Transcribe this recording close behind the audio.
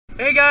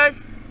Hey guys,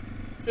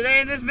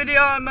 today in this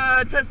video I'm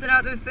testing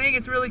out this thing.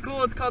 It's really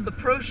cool. It's called the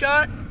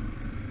PROSHOT.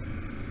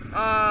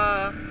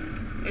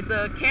 It's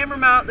a camera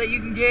mount that you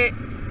can get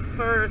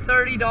for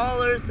 $30,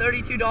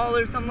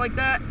 $32, something like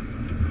that,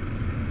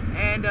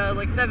 and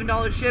like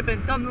 $7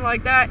 shipping, something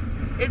like that.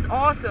 It's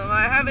awesome.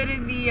 I have it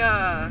in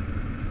the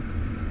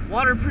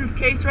waterproof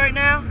case right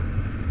now,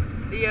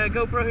 the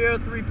GoPro Hero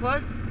 3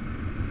 Plus,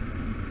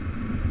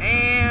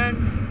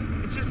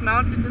 and it's just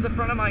mounted to the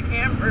front of my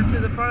camera, or to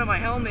the front of my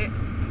helmet.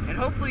 And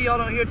hopefully y'all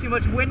don't hear too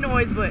much wind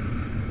noise, but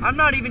I'm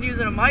not even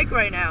using a mic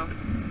right now.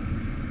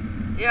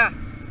 Yeah,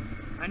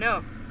 I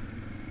know.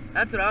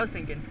 That's what I was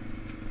thinking.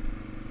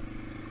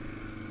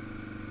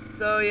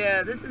 So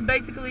yeah, this is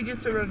basically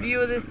just a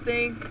review of this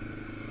thing.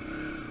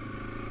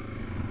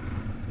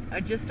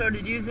 I just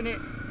started using it.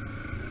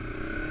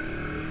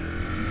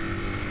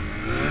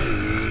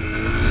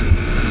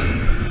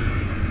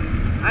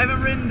 I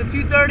haven't ridden the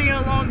 230 in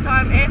a long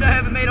time, and I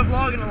haven't made a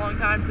vlog in a long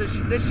time, so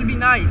this should be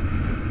nice.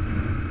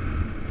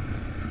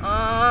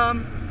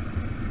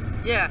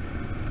 Yeah.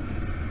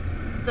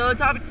 So the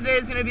topic today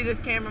is going to be this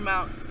camera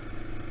mount.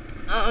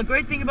 A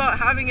great thing about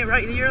having it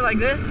right here like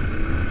this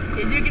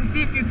is you can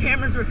see if your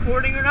camera's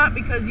recording or not,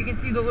 because you can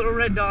see the little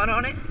red dot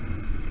on it.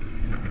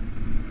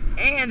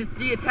 And it's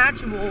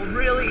detachable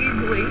really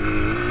easily.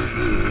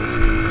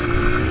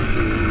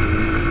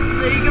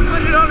 So you can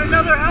put it on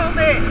another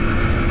helmet.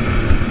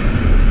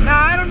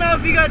 Now I don't know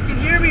if you guys can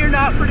hear me or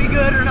not pretty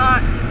good or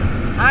not.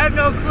 I have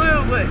no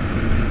clue, but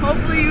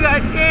hopefully you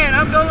guys can.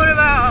 I'm going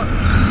about,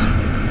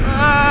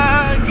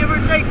 give or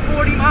take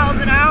 40 miles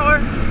an hour.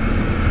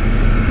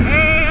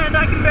 And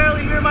I can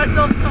barely hear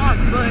myself talk,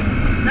 but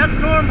that's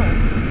normal.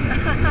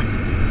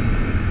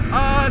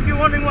 If you're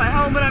wondering what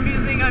helmet I'm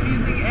using a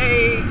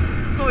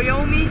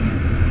Xiaomi.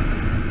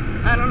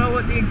 I don't know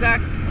what the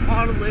exact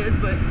model is,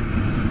 but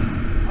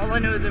all I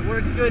know is it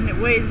works good and it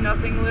weighs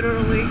nothing,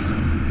 literally.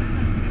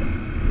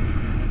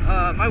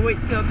 My weight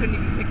scale couldn't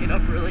even pick it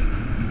up, really.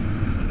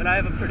 But I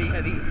have a pretty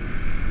heavy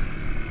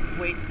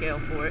weight scale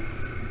for it.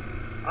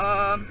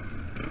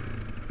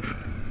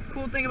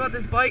 Cool thing about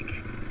this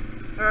bike,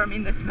 or I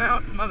mean this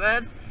mount, my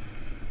bad.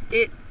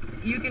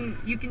 You can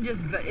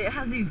just, it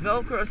has these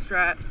Velcro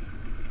straps.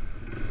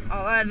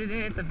 I'll add it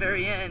in at the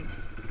very end.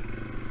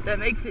 That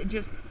makes it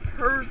just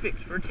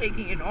perfect for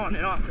taking it on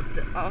and off of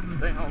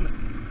the helmet.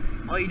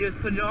 All you do is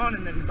put it on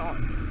and then it's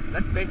on.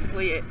 That's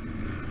basically it.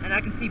 And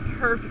I can see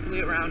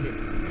perfectly around it.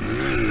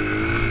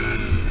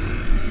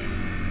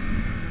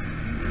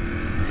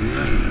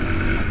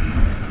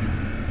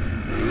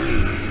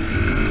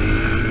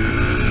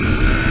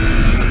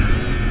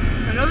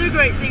 Another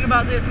great thing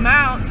about this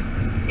mount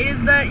is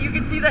that you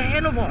can see the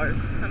handlebars.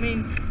 I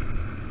mean,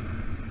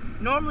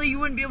 normally you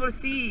wouldn't be able to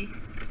see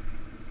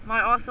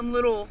my awesome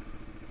little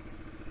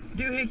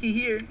doohickey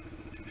here.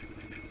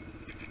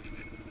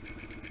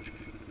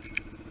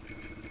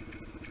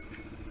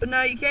 But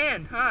now you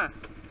can, huh?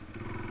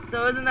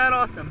 So isn't that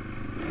awesome?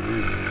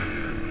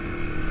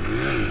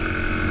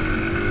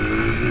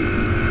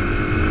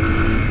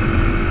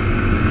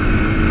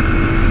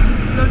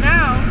 So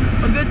now,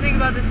 a good thing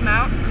about this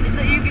mount is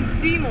that you can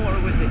see more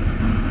with it.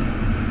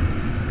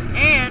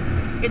 And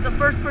it's a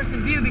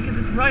first-person view because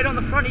it's right on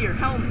the front of your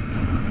helmet.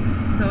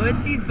 So it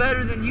sees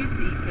better than you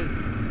see, because,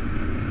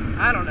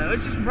 I don't know,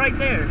 it's just right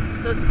there.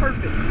 So it's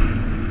perfect.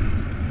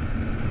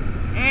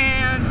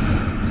 And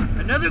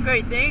another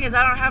great thing is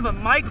I don't have a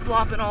mic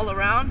flopping all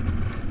around,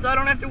 so I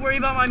don't have to worry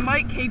about my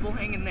mic cable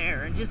hanging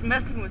there and just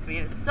messing with me.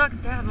 And it sucks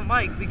to have a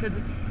mic because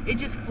it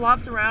just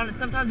flops around, and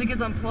sometimes it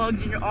gets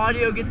unplugged and your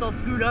audio gets all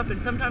screwed up,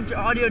 and sometimes your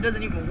audio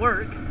doesn't even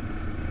work.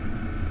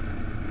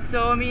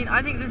 So I mean,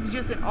 I think this is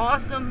just an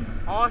awesome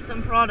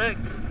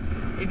product.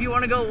 If you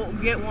want to go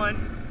get one,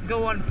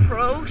 go on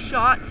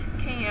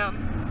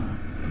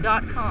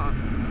PROSHOTcam.com.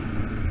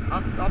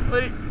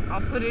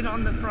 I'll put it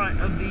on the front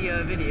of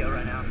the video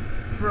right now.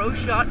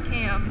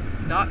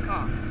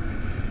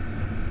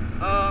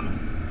 PROSHOTcam.com.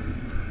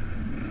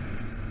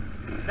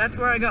 That's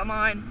where I got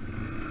mine.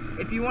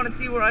 If you want to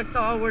see where I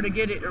saw where to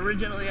get it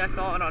originally, I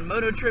saw it on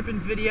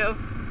mototrippins video.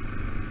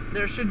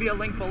 There should be a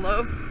link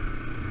below.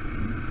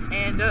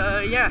 And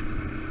yeah,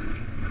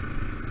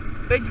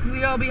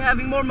 basically I'll be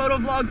having more moto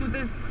vlogs with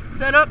this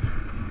setup.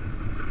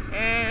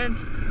 And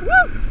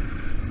woo!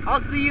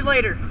 I'll see you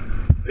later.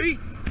 Peace.